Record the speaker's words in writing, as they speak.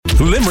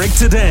Limerick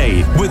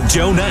Today with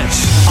Joe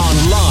Nash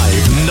on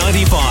Live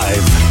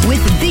 95.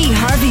 With the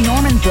Harvey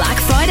Norman Black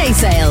Friday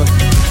sale.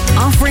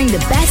 Offering the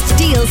best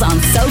deals on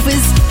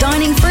sofas,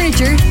 dining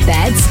furniture,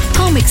 beds,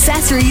 home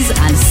accessories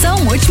and so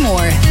much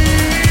more.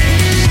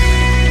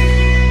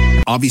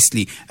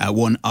 Obviously,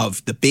 one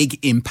of the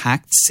big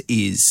impacts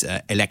is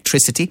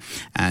electricity,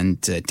 and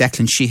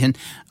Declan Sheehan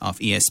of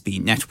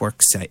ESB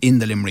Networks in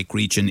the Limerick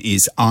region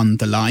is on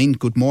the line.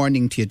 Good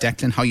morning to you,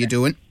 Declan. How are you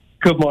doing?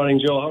 Good morning,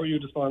 Joe. How are you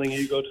this morning? Are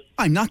you good?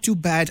 I'm not too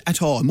bad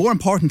at all. More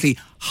importantly,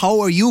 how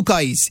are you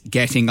guys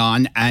getting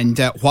on, and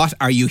what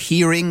are you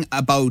hearing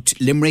about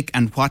Limerick,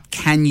 and what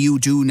can you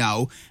do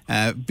now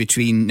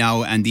between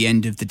now and the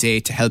end of the day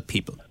to help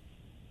people?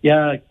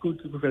 Yeah, good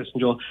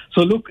question, Joe.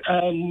 So look,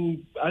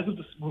 as of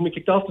when we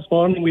kicked off this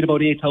morning, we had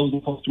about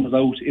 8,000 customers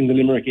out in the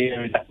Limerick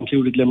area. That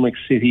included Limerick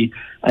City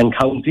and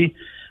County.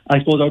 I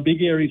suppose our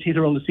big areas hit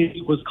around the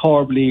city was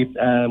Corbally.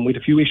 We had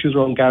a few issues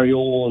around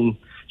Garryowen and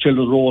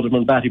Childers Road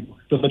and Batty.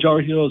 The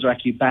majority of those are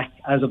actually back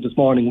as of this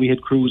morning. We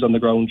had crews on the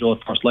ground, Joe,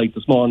 at first light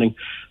this morning.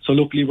 So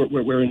luckily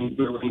we're in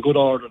good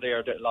order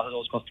there. A lot of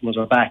those customers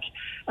are back.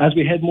 As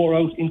we head more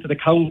out into the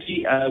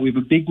county, we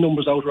have big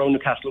numbers out around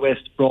Newcastle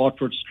West,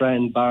 Broadford,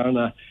 Strand,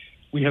 Barna.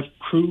 We have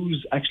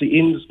crews actually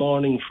in this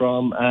morning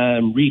from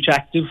Reach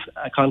Active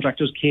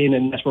contractors, Kane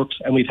and Networks,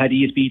 and we've had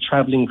ESB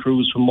travelling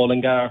crews from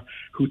Mullingar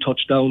who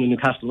touched down in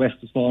Newcastle West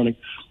this morning.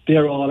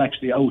 They're all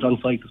actually out on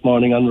site this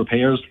morning on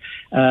repairs.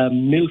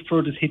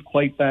 Milford is hit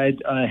quite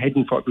bad,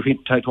 heading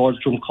towards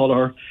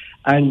Drumculloher,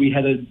 and we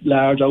had a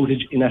large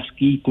outage in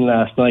Askeaton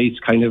last night,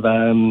 kind of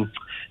down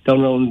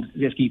around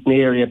the Askeaton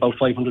area, about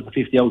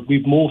 550 out.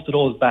 We've most of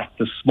those back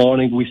this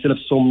morning, but we still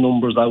have some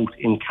numbers out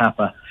in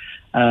Kappa.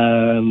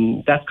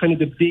 That's kind of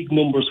the big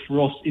numbers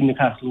for us in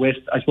Newcastle West.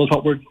 I suppose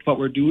what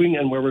we're doing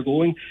and where we're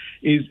going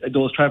is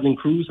those travelling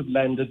crews have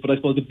landed, but I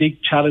suppose the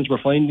big challenge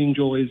we're finding,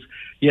 Joe, is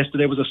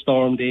yesterday was a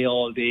storm day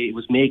all day. It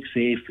was make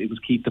safe, it was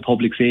keep the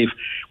public safe.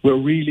 We're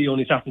really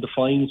only starting to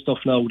find stuff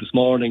now this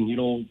morning, you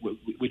know,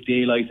 with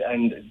daylight,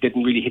 and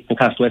didn't really hit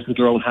Newcastle West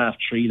until around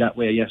 3:30 that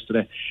way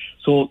yesterday.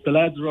 So the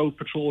lads are out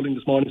patrolling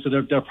this morning, so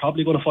they're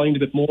probably going to find a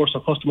bit more.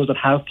 So customers that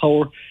have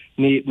power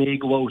may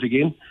go out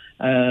again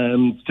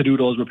to do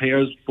those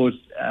repairs, but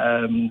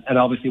and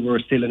obviously we're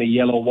still in a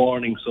yellow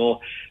warning, so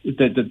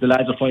the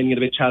lads are finding it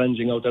a bit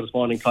challenging out there this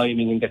morning,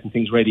 climbing and getting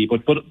things ready,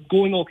 but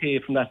going okay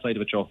from that side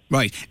of it, Joe.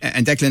 Right,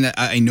 and Declan,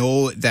 I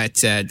know that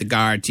the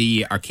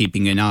Gardaí are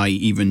keeping an eye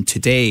even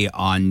today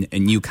on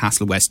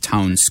Newcastle West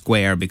Town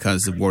Square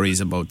because of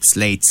worries about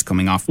slates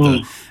coming off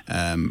the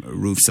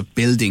roofs of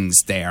buildings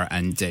there,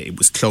 and it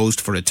was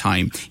closed for a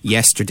time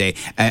yesterday.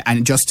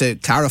 And just to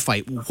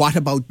clarify, what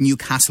about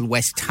Newcastle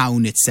West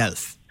Town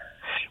itself?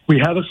 We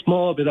have a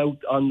small bit out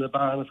on the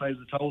Barna side of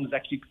the town. There's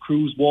actually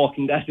crews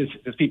walking that.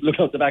 As people look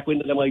out the back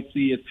window, they might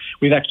see it.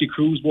 We've actually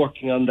crews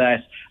working on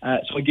that.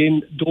 So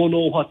again, don't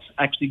know what's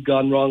actually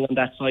gone wrong on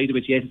that side of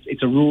it yet.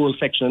 It's a rural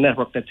section of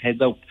Network that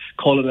heads out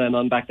Cullinan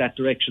on back that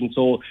direction.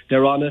 So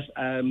they're on it.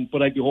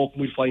 But I'd be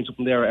hoping we'll find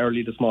something there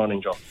early this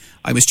morning, Joe.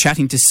 I was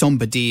chatting to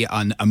somebody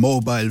on a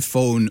mobile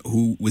phone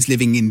who was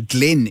living in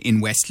Glynn in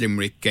West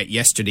Limerick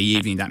yesterday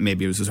evening. That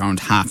maybe it was around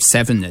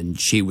 7:30,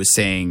 and she was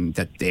saying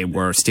that they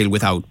were still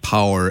without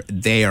power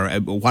there.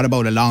 What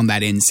about along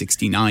that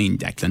N69,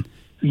 Declan?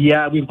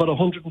 Yeah, we've got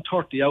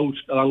 130 out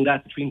along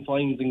that between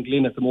Fines and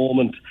Glynn at the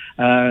moment.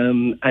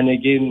 And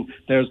again,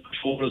 there's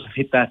patrollers have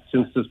hit that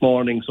since this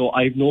morning. So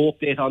I've no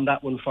update on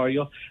that one for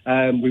you.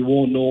 We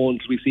won't know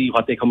until we see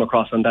what they come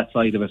across on that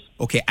side of it.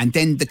 Okay, and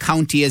then the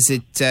county as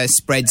it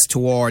spreads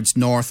towards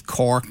North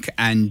Cork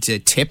and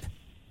Tip?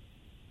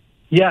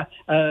 Yeah,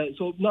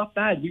 so not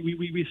bad.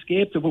 We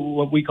escaped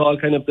what we call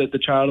kind of the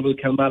Charleville,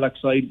 Kilmallock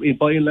side.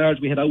 By and large,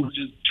 we had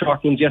outages,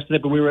 short ones yesterday,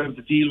 but we were able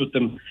to deal with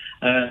them.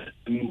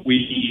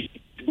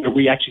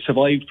 We actually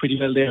survived pretty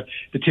well there.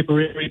 The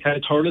Tipperary, kind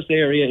of Thurles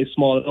area is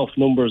small enough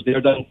numbers. They're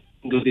down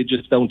single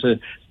digits, down to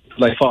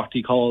like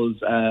 40 calls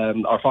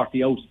or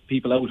 40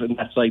 people out on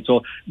that side.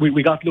 So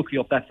we got lucky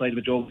up that side of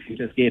it, Joe,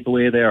 to escape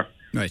away there.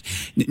 Right.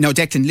 Now,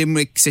 Declan,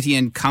 Limerick City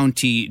and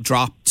County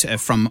dropped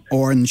from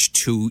orange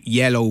to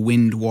yellow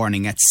wind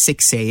warning at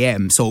 6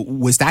 a.m. So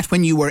was that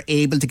when you were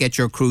able to get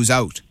your crews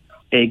out?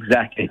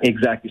 Exactly.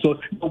 So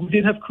we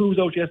did have crews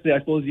out yesterday. I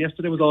suppose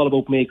yesterday was all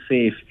about make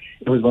safe.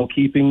 It was about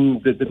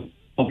keeping the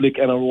public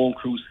and our own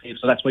crews safe.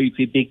 So that's why you'd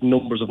see big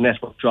numbers of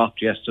Network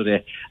dropped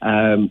yesterday.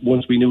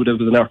 Once we knew there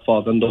was an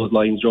earthfall on those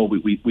lines, Joe,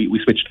 we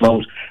switched them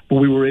out. But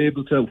we were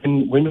able to,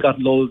 when we got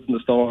lulled in the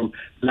storm,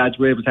 the lads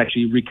were able to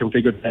actually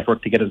reconfigure the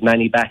Network to get as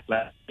many back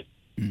last.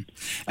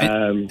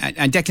 And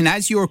Declan,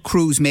 as your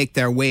crews make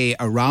their way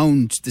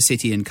around the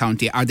city and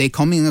county, are they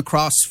coming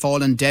across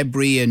fallen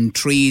debris and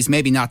trees,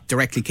 maybe not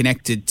directly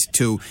connected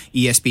to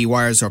ESB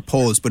wires or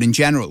poles, but in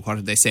general, what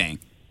are they saying?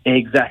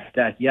 Exactly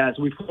that, yeah.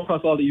 So we've come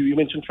across all you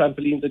mentioned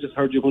trampolines. I just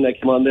heard you when I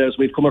came on there. So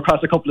we've come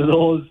across a couple of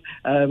those.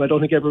 I don't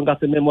think everyone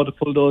got the memo to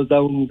pull those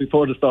down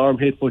before the storm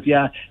hit, but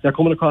yeah, they're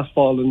coming across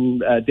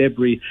fallen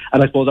debris.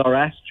 And I suppose our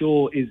ask,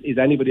 Joe, is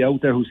anybody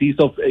out there who sees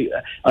stuff,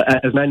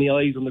 as many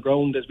eyes on the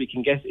ground as we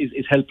can get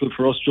is helpful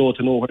for us, Joe,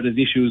 to know where there's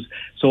issues.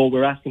 So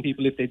we're asking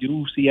people if they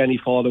do see any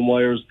fallen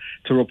wires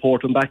to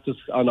report them back to us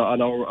on our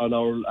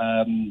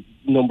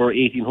number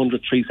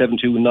 1800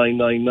 372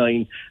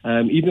 999.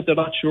 Even if they're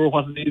not sure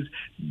what it is,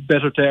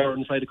 better to err on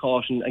the side of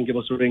caution and give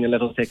us a ring and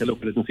let us take a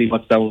look at it and see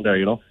what's down there,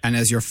 you know. And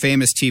as your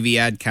famous TV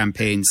ad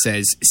campaign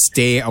says,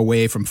 stay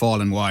away from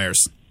fallen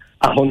wires.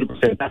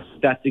 100%.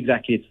 That's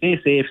exactly it.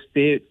 Stay safe,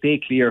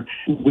 stay clear.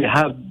 We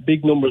have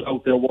big numbers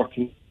out there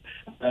working.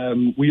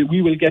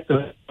 We will get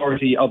the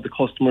majority of the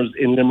customers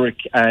in Limerick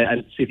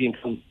and City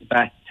and County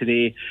back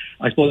today.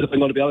 I suppose if I'm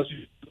going to be honest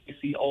with you, we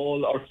see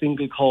all our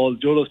single calls,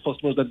 those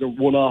customers that are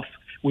one-off,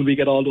 will we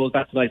get all those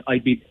back tonight?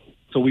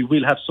 So we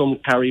will have some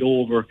carry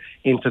over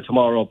into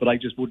tomorrow, but I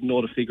just wouldn't know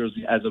the figures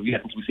as of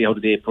yet until we see how the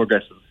day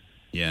progresses.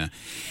 Yeah.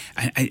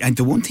 And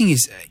the one thing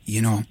is,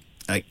 you know,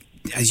 like,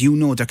 as you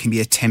know, there can be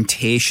a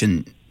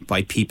temptation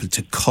by people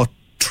to cut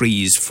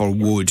trees for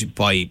wood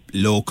by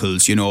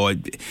locals, you know.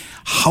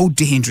 How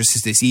dangerous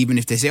is this, even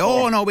if they say,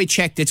 oh, no, we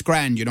checked, it's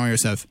grand, you know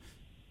yourself?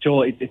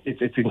 Joe,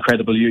 it's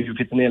incredible. You've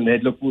hit the nail on the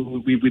head. Look,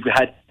 we've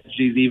had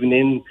tragedies even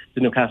in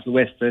the Newcastle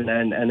West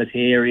and its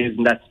areas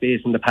in that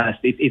space in the past.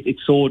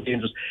 It's so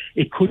dangerous.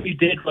 It could be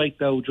dead right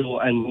now, Joe,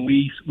 and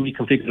we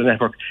configure the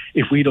network.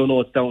 If we don't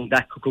know it's down,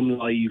 that could come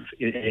live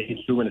in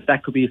 2 minutes.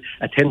 That could be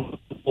a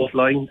 10-volt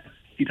line,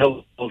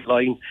 50,000-volt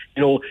line.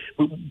 You know,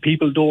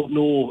 people don't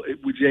know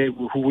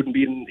who wouldn't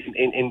be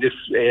in this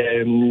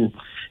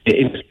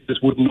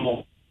wouldn't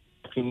know.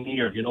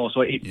 Near, you know, so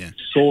it's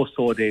so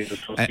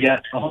dangerous.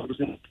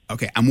 100%.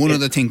 Okay, and one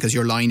other thing, because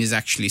your line is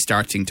actually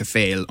starting to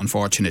fail,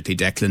 unfortunately,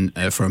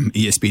 Declan, from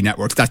ESB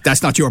Networks.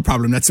 That's not your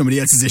problem, that's somebody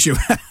else's issue.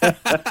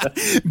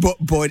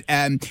 but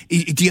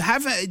do you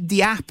have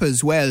the app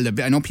as well?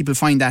 I know people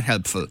find that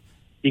helpful.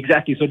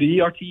 Exactly, so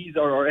the ERTs,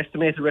 our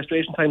estimated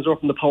restoration times, are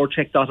from the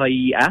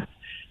powercheck.ie app.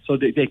 So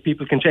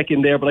people can check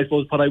in there, but I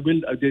suppose what I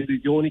will,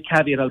 the only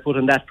caveat I'll put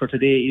on that for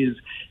today is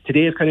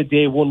kind of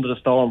day one of the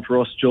storm for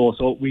us, Joe.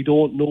 So we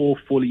don't know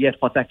fully yet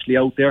what's actually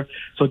out there.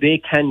 So they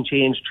can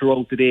change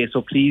throughout the day.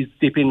 So please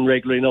dip in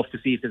regularly enough to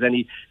see if there's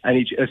any.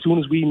 As soon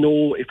as we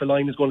know if a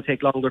line is going to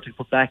take longer to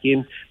put back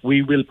in,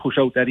 we will push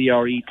out that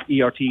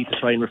ERT to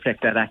try and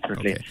reflect that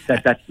accurately.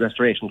 Okay. That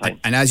restoration time.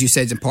 And as you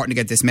said, it's important to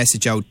get this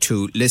message out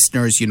to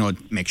listeners. You know,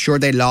 make sure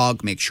they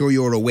log, make sure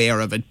you're aware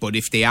of it. But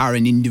if they are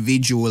an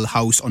individual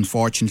house,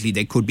 unfortunately,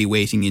 they could be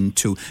waiting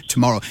into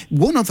tomorrow.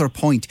 One other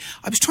point,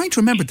 I was trying to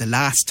remember the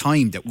last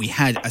time that we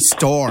had a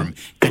storm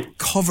that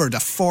covered a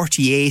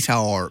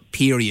 48-hour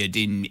period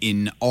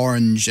in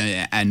orange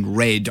and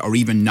red, or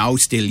even now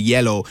still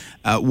yellow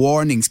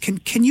warnings.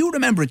 Can you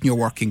remember it in your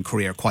working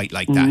career quite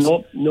like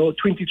that? No,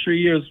 23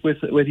 years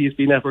with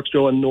ESB Networks,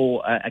 Joe, and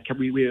no,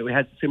 we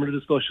had a similar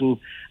discussion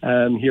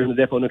here in the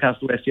depot in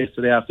Newcastle West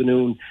yesterday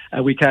afternoon.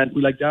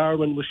 Like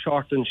Darwin was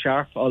short and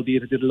sharp,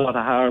 albeit it did a lot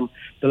of harm.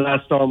 The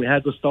last storm we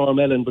had was Storm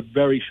Ellen, but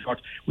very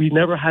short. We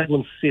never had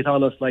one sit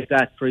on us like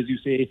that for, as you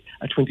say,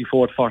 a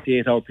 24 to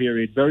 48-hour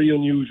period. Very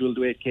unusual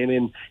the way it came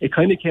in. It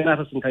kind of came at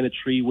us in kind of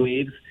 3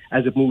 waves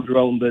as it moved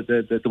around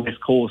the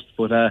west coast.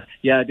 But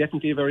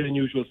definitely a very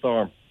unusual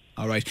storm.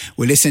 All right.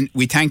 Well, listen,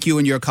 we thank you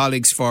and your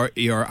colleagues for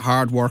your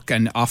hard work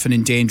and often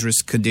in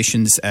dangerous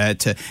conditions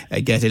to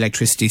get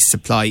electricity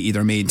supply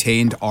either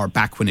maintained or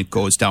back when it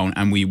goes down.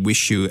 And we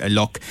wish you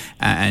luck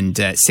and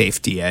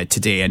safety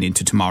today and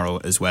into tomorrow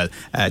as well.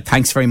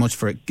 Thanks very much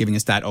for giving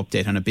us that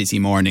update on a busy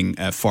morning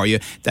for you.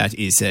 That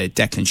is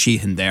Declan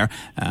Sheehan there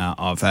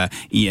of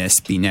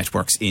ESB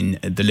Networks in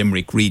the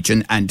Limerick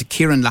region. And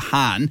Kieran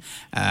Lahan,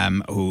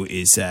 who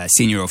is a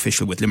senior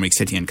official with Limerick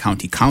City and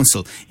County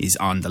Council, is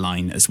on the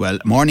line as well.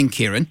 Morning,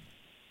 Kieran.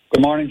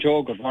 Good morning,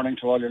 Joe. Good morning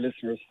to all your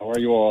listeners. How are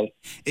you all?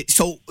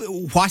 So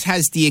what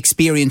has the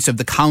experience of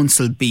the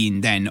council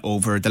been then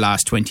over the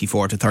last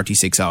 24 to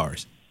 36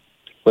 hours?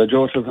 Well,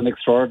 Joe, it was an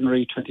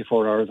extraordinary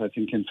 24 hours, I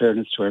think, in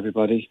fairness to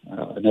everybody.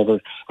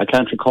 I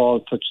can't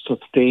recall such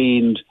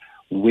sustained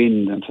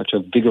wind and such a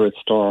vigorous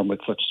storm with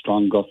such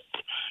strong gusts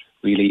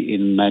really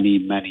in many,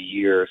 many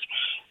years.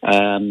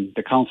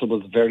 The council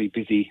was very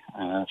busy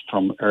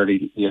from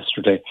early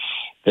yesterday.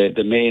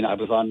 I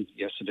was on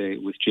yesterday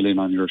with Gillian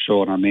on your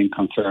show, and our main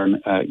concern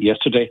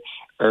yesterday,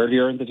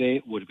 earlier in the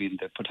day, would have been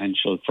the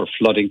potential for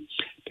flooding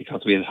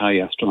because we had high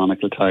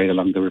astronomical tide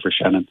along the River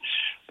Shannon.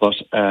 But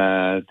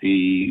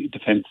the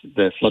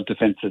flood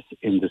defences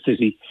in the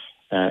city,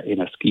 in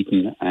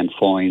Askeaton and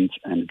Foynes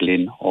and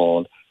Glynn,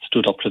 all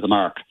stood up to the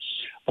mark.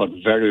 But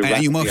very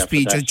rapidly, you must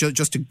be,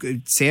 just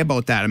to say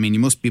about that, I mean, you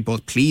must be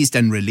both pleased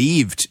and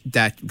relieved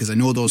that, because I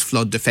know those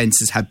flood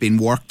defences have been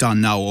worked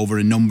on now over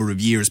a number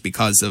of years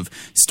because of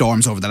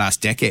storms over the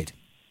last decade.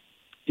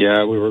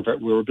 Yeah, we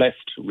were blessed,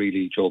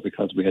 really, Joe,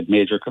 because we had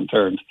major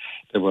concerns.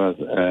 There was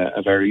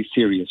a very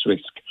serious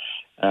risk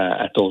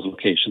at those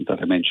locations that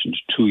I mentioned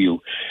to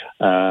you.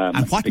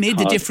 And what made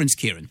the difference,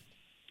 Kieran?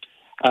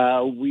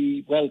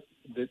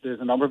 There's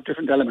a number of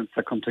different elements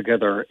that come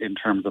together in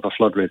terms of a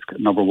flood risk.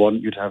 Number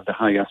one, you'd have the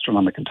high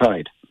astronomical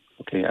tide.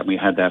 Okay, and we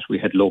had that. We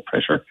had low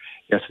pressure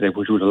yesterday,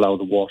 which would allow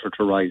the water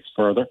to rise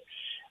further.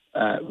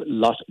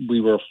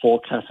 We were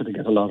forecasted to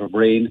get a lot of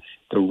rain.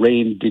 The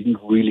rain didn't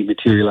really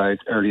materialise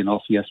early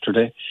enough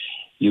yesterday.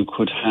 You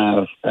could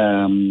have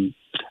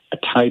a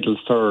tidal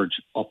surge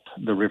up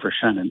the River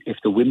Shannon. If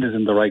the wind is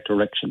in the right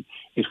direction,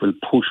 it will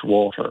push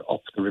water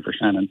up the River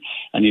Shannon.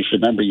 And you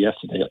should remember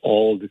yesterday,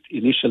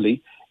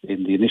 initially,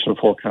 in the initial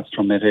forecast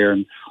from Met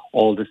Éireann,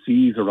 all the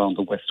seas around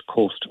the west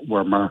coast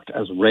were marked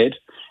as red.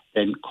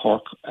 Then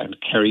Cork and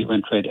Kerry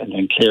went red, and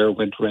then Clare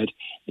went red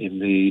in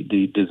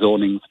the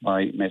zonings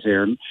by Met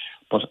Éireann.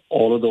 But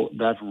all of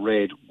that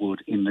red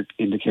would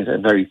indicate a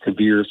very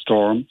severe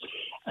storm.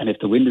 And if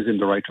the wind is in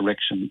the right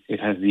direction, it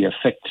has the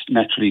effect,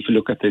 naturally, if you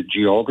look at the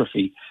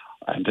geography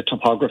and the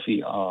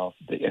topography of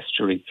the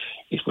estuary,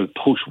 it will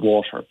push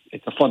water.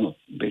 It's a funnel,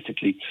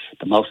 basically.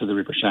 The mouth of the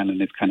River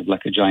Shannon is kind of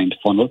like a giant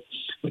funnel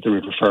with the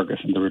River Fergus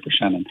and the River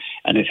Shannon.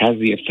 And it has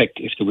the effect,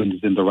 if the wind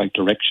is in the right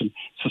direction,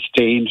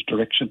 sustained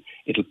direction,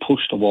 it'll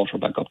push the water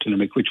back up to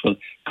Limerick, which will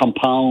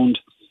compound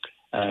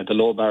the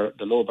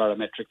low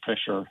barometric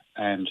pressure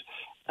and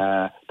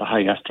the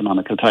high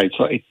astronomical tide.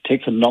 So it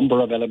takes a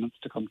number of elements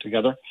to come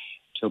together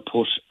to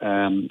put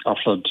our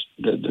flood,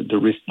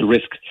 the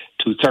risk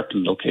to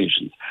certain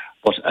locations.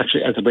 But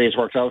actually, as the waves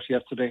worked out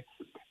yesterday,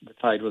 the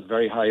tide was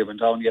very high. It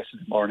went down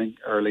yesterday morning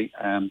early,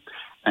 and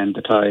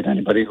the tide,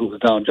 anybody who was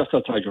down just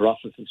outside your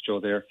offices, Joe,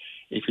 there,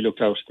 if you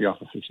looked out at the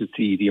offices, you'd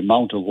see the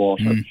amount of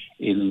water on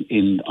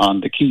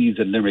the quays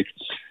in Limerick.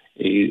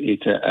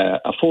 It's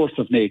a force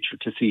of nature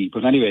to see.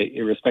 But anyway,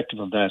 irrespective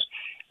of that,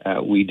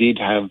 we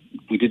didn't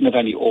have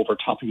any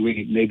overtopping,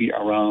 really, maybe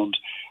around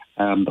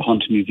the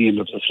Hunt Museum.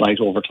 There was a slight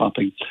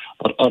overtopping,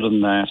 but other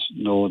than that,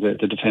 no,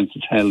 the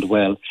defences held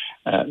well.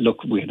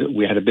 Look,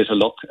 we had a bit of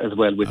luck as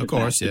well with. Of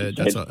course, yeah,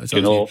 that's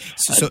all.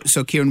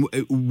 So, Kieran,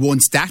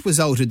 once that was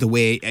out of the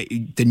way,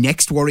 the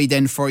next worry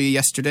then for you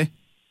yesterday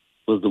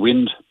was the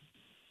wind.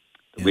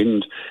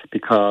 Wind,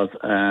 because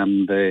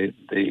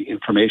the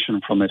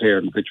information from Met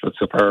Éireann, which was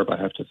superb, I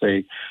have to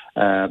say,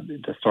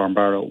 the Storm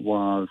Barrow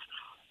was,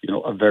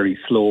 a very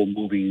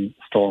slow-moving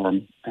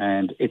storm,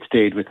 and it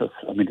stayed with us.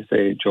 I mean, to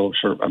say, Joe,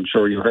 I'm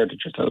sure you heard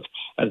it yourself,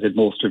 as did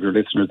most of your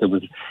listeners. It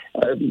was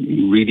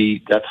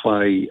really, that's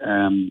why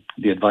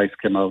the advice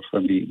came out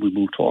when we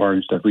moved to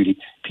orange, that really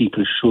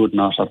people should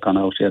not have gone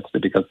out yesterday,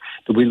 because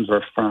the winds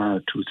were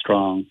far too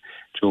strong,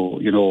 Joe,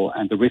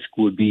 and the risk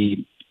would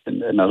be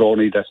not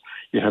only that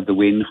you have the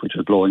wind, which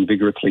is blowing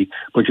vigorously,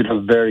 but you'd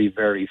have very,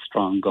 very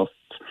strong gusts.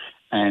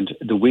 And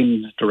the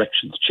wind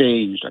directions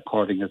changed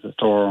according as the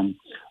storm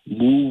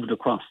moved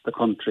across the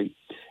country.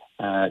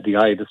 The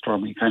eye of the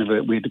storm, we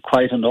had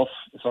quite enough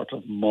sort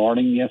of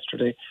morning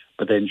yesterday,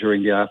 but then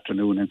during the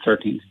afternoon and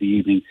certainly into the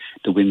evening,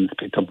 the winds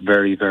picked up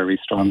very, very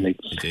strongly.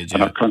 Did, yeah.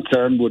 And our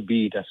concern would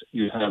be that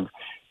you have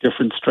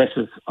different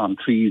stresses on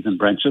trees and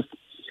branches.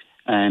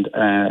 And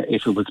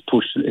if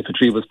a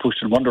tree was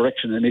pushed in one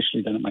direction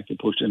initially, then it might be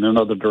pushed in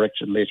another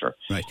direction later.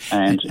 Right.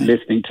 And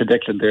listening to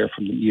Declan there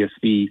from the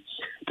ESB,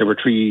 there were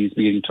trees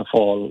beginning to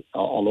fall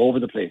all over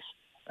the place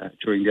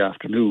during the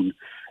afternoon,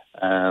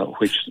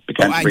 which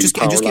began to bring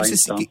power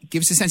lines down.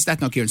 Give us a sense of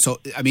that now, Kieran. So,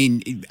 I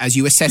mean, as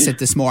you assess it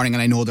this morning,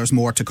 and I know there's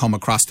more to come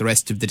across the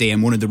rest of the day,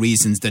 and one of the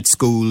reasons that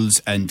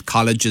schools and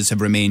colleges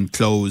have remained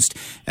closed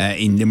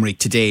in Limerick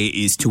today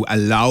is to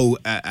allow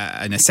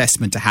an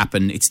assessment to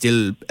happen. It's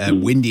still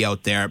windy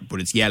out there,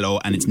 but it's yellow,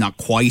 and it's not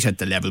quite at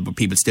the level, but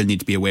people still need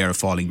to be aware of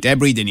falling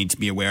debris. They need to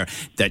be aware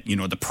that,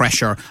 the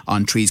pressure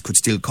on trees could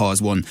still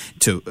cause one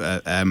to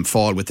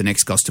fall with the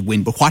next gust of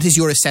wind. But what is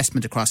your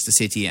assessment across the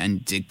city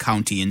and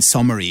county in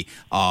summary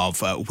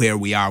of where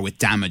we are with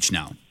damage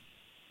now?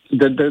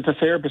 There's a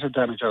fair bit of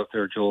damage out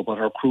there, Joe, but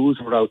our crews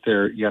were out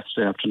there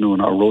yesterday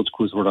afternoon. Our roads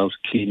crews were out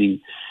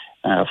cleaning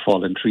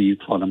fallen trees,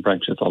 fallen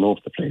branches all over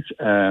the place,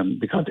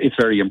 because it's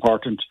very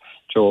important,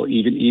 Joe.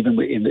 Even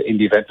in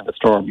the event of a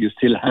storm, you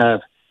still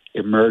have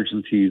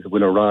emergencies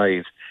will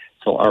arise.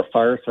 So our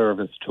fire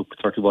service took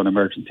 31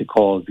 emergency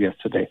calls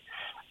yesterday.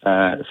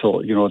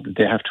 So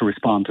they have to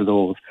respond to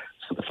those.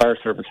 So the fire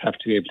service have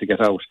to be able to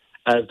get out,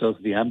 as does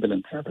the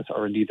ambulance service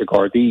or indeed the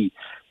Gardaí.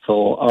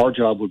 So our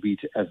job would be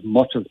to, as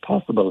much as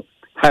possible,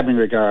 having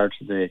regard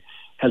to the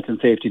health and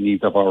safety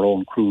needs of our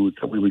own crews,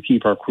 that we will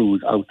keep our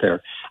crews out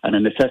there. And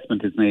an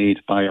assessment is made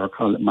by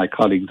my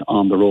colleagues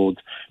on the roads.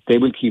 They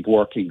will keep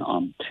working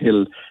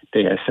until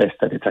they assess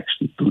that it's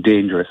actually too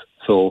dangerous.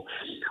 So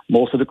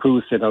most of the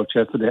crews set out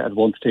yesterday at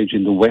one stage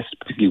in the west,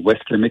 particularly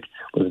West Limerick,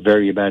 was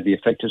very badly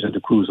affected, and the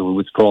crews were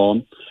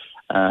withdrawn,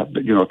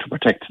 to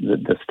protect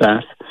the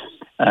staff.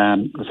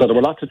 So there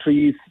were lots of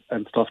trees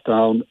and stuff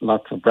down,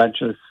 lots of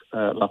branches,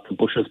 lots of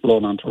bushes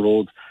blown onto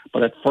roads.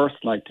 But at first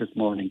light this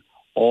morning,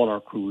 all our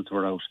crews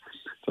were out.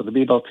 So there'll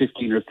be about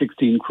 15 or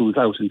 16 crews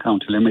out in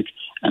County Limerick,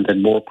 and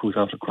then more crews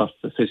out across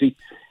the city.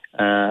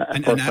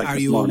 And are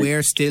you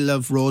aware still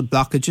of road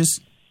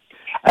blockages?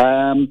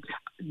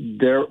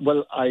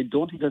 I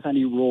don't think there's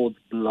any roads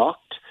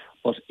blocked,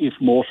 but if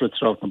motorists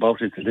are out and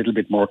about, it's a little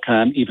bit more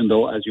calm, even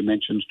though, as you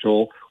mentioned,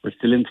 Joe, we're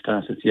still in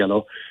status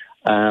yellow.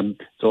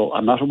 So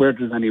I'm not aware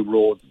there's any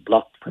roads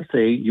blocked per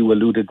se. You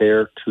alluded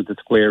there to the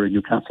square in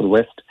Newcastle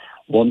West.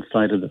 One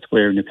side of the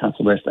square in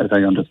Newcastle West, as I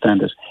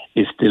understand it,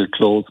 is still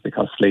closed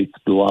because slates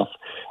blew off.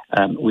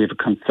 We have a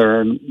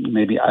concern,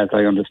 maybe as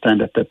I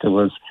understand it, that there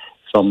was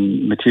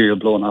some material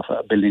blown off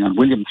a building on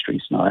William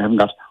Street. Now, I haven't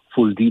got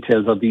full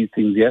details of these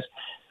things yet,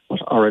 but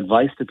our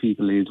advice to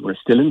people is we're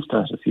still in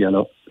status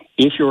yellow.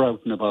 If you're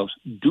out and about,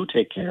 do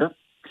take care.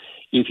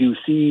 If you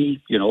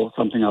see,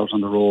 something out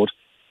on the road,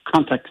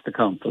 contact the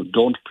council.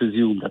 Don't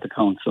presume that the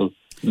council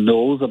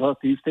knows about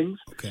these things.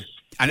 Okay.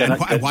 And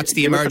what's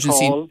the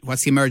emergency?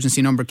 What's the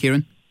emergency number,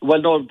 Kieran? Well,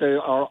 no,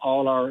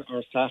 all our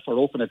staff are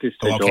open at this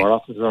stage. Okay. Our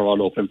offices are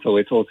all open, so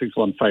it's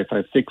 061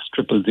 556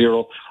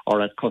 000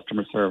 or at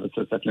customer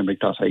services at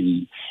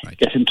limerick.ie. Right.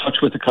 Get in touch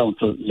with the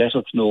council, let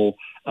us know,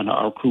 and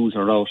our crews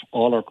are out.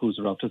 All our crews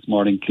are out this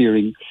morning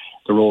clearing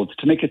the roads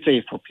to make it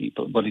safe for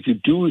people. But if you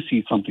do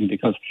see something,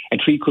 because a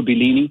tree could be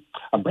leaning,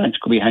 a branch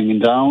could be hanging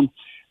down,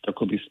 there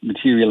could be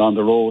material on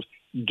the road,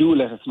 do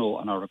let us know,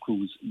 and our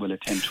crews will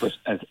attend to it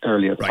as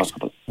early as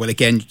possible. Well,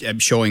 again,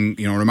 showing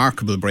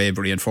remarkable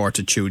bravery and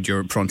fortitude,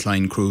 your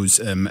frontline crews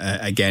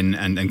again,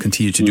 and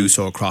continue to do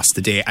so across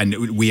the day.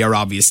 And we are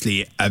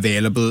obviously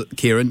available,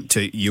 Kieran,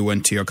 to you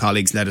and to your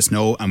colleagues. Let us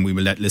know, and we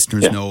will let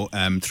listeners know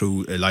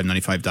through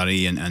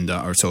live95.ie and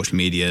our social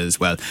media as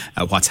well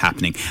what's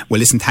happening. Well,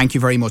 listen, thank you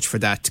very much for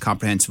that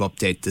comprehensive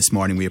update this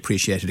morning. We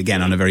appreciate it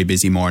again on a very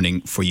busy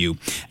morning for you.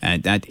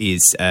 That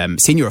is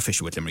Senior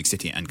Official with Limerick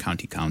City and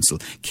County Council,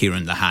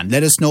 Kieran Lahan.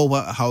 Let us know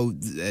how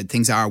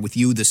things are with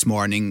you this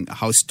morning,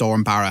 how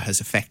Storm Barra has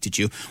affected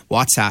you.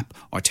 WhatsApp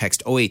or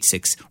text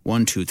 086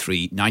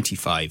 123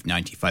 95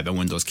 95. And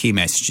one of those key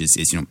messages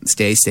is,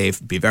 stay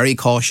safe, be very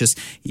cautious,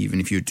 even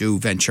if you do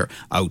venture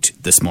out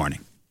this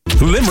morning.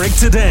 Limerick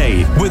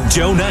Today with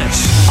Joe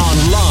Nash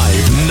on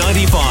Live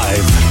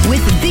 95.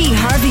 With the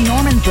Harvey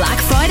Norman Black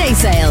Friday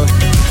sale.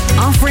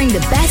 Offering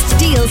the best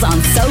deals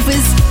on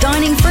sofas,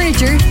 dining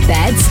furniture,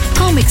 beds,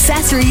 home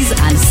accessories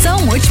and so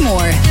much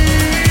more.